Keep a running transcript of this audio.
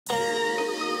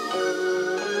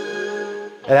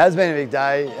It has been a big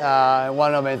day, and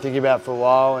one I've been thinking about for a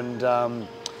while, and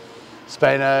it's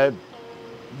been a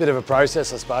bit of a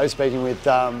process, I suppose, speaking with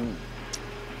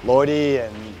Lloydie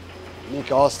and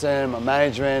Nick Austin, my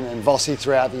management, and Vossi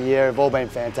throughout the year have all been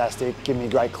fantastic, giving me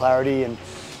great clarity, and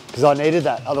because I needed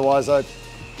that, otherwise I would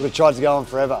have tried to go on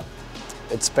forever.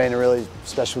 It's been a really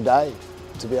special day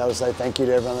to be able to say thank you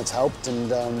to everyone that's helped, and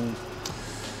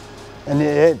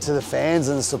yeah, to the fans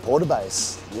and the supporter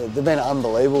base. Yeah, they've been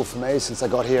unbelievable for me since I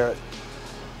got here at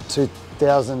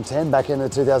 2010, back into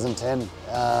 2010.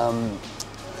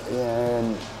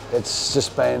 And it's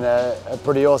just been a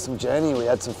pretty awesome journey. We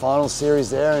had some final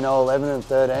series there in 2011 and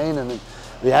 13, and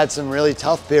we had some really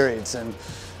tough periods. And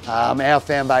our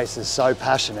fan base is so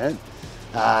passionate,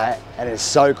 and it's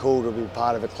so cool to be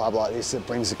part of a club like this that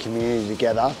brings the community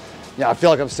together. Yeah, I feel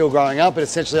like I'm still growing up, but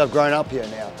essentially I've grown up here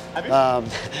now. Have you?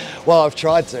 Well, I've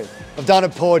tried to. I've done a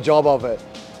poor job of it,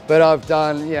 but I've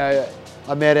done, you know,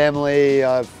 I met Emily,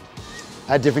 I've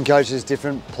had different coaches,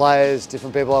 different players,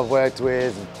 different people I've worked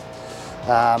with,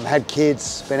 had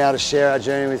kids, been able to share our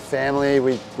journey with family.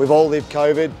 We've all lived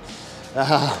COVID.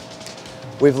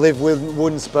 We've lived with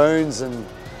wooden spoons and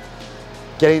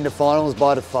getting to finals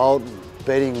by default, and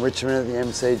beating Richmond at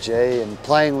the MCG and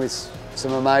playing with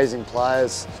some amazing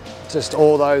players. Just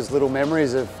all those little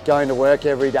memories of going to work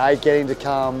every day, getting to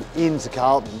come into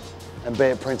Carlton and be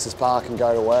at Princes Park and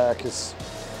go to work is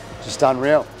just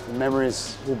unreal. The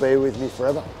memories will be with me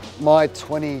forever. My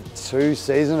 22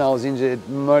 season, I was injured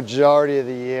majority of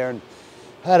the year and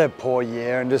had a poor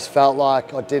year and just felt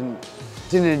like I didn't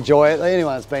enjoy it.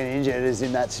 Anyone that's been injured is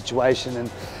in that situation, and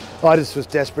I just was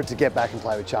desperate to get back and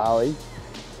play with Charlie.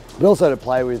 But also to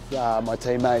play with my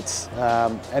teammates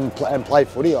and play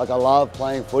footy. Like, I love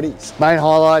playing footy. Main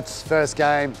highlights, first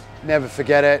game, never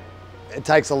forget it. It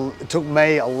took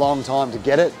me a long time to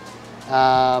get it,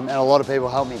 and a lot of people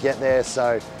helped me get there,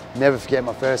 so never forget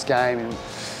my first game. And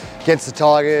against the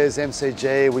Tigers,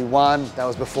 MCG, we won. That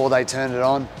was before they turned it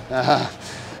on.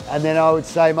 And then I would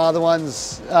say my other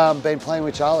one's been playing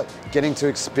with Charlie. Getting to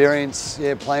experience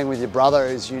playing with your brother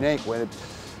is unique, where,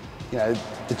 you know,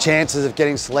 the chances of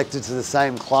getting selected to the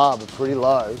same club are pretty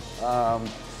low,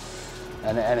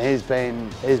 and he's been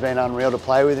unreal to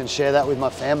play with and share that with my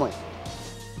family.